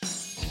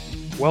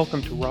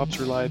Welcome to Rob's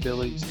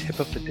Reliability's Tip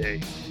of the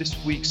Day. This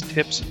week's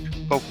tips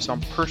focus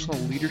on personal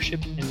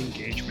leadership and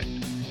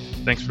engagement.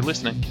 Thanks for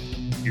listening.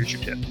 Here's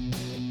your tip.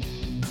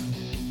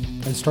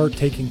 And start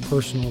taking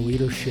personal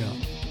leadership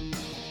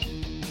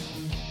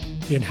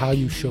in how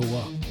you show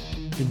up,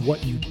 in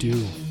what you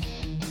do.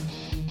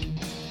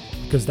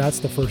 Because that's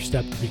the first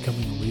step to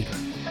becoming a leader.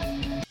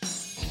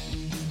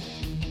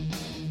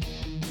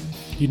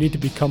 You need to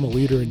become a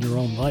leader in your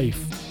own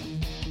life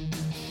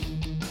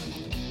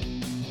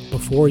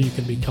before you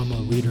can become a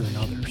leader in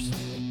others.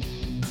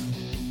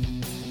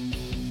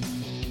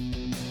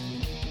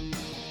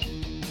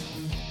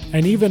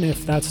 And even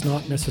if that's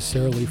not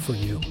necessarily for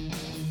you,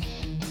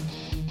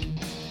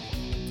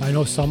 I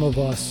know some of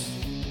us,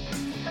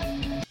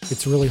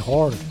 it's really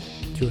hard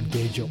to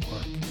engage at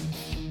work.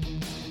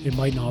 It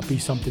might not be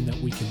something that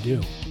we can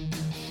do.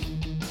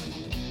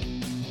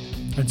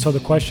 And so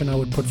the question I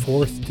would put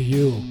forth to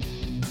you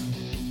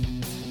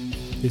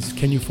is,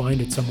 can you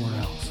find it somewhere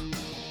else?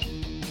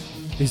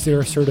 Is there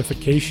a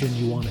certification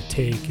you want to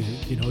take? Do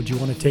you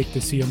want to take the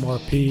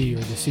CMRP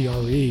or the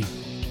CRE?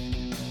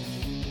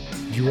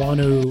 Do you want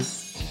to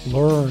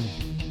learn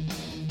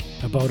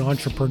about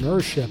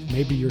entrepreneurship?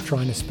 Maybe you're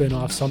trying to spin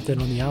off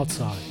something on the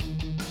outside.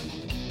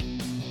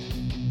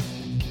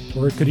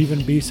 Or it could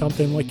even be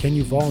something like, can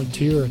you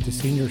volunteer at the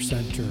senior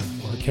center?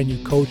 Or can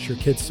you coach your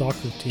kid's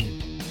soccer team?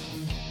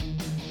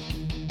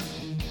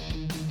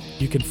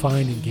 You can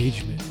find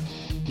engagement.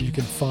 You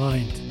can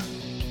find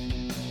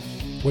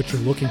what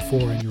you're looking for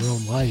in your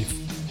own life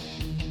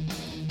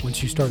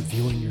once you start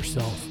viewing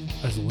yourself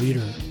as a leader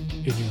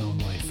in your own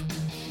life.